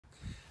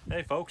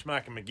Hey folks,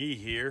 Mike and McGee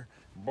here.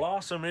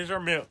 Blossom is our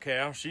milk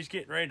cow. She's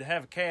getting ready to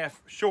have a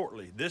calf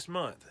shortly, this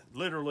month,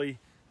 literally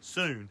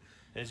soon.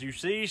 As you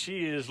see,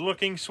 she is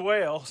looking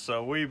swell,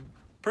 so we're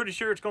pretty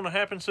sure it's going to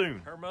happen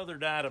soon. Her mother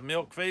died of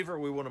milk fever.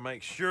 We want to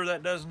make sure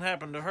that doesn't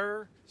happen to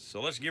her. So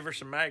let's give her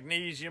some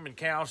magnesium and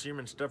calcium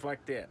and stuff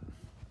like that.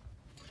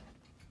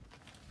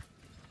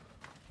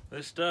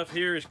 This stuff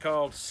here is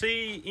called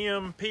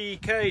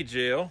CMPK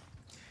gel.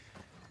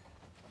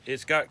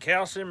 It's got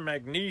calcium,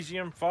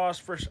 magnesium,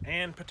 phosphorus,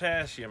 and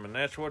potassium, and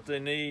that's what they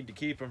need to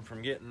keep them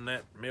from getting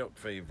that milk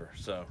fever.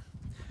 So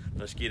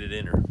let's get it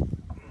in her.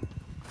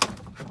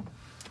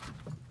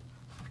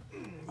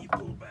 You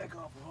pull back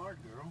off hard,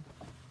 girl.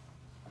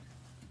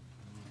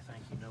 You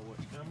think you know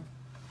what's coming?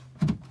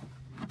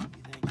 You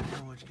think you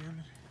know what's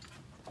coming?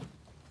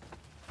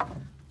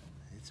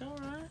 It's all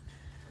right.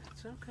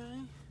 It's okay.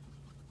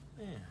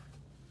 Yeah.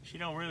 She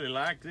don't really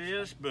like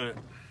this, but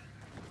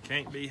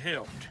can't be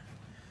helped.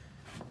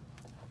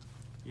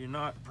 You're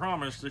not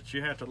promised that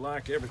you have to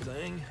like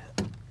everything.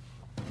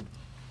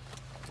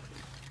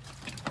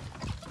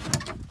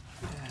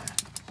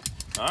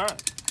 All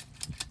right,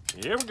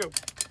 here we go.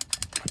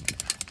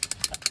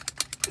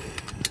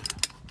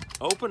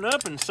 Open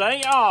up and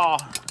say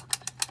 "ah."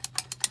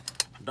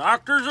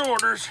 Doctor's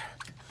orders.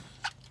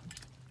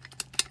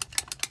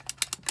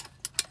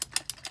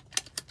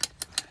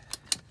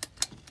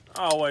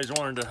 I always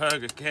wanted to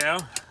hug a cow.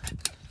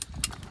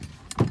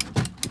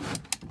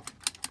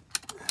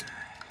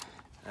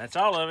 That's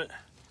all of it.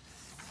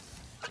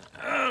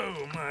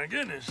 Oh my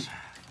goodness.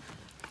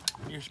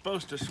 You're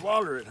supposed to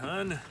swallow it,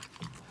 hun.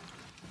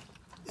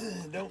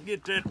 Don't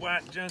get that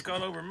white junk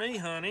all over me,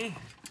 honey.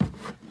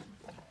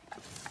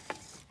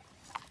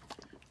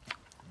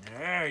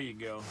 There you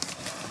go.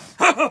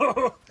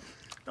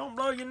 Don't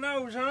blow your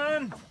nose,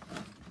 hun.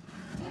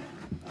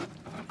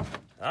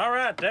 All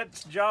right,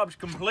 that job's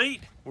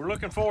complete. We're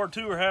looking forward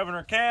to her having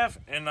her calf,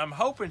 and I'm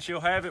hoping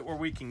she'll have it where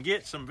we can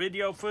get some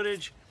video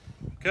footage,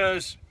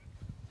 because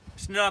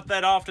it's not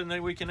that often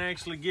that we can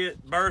actually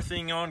get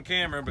birthing on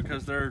camera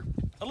because they're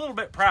a little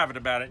bit private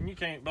about it, and you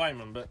can't blame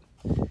them. But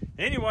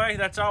anyway,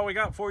 that's all we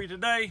got for you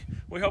today.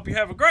 We hope you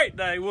have a great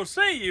day. We'll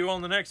see you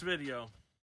on the next video.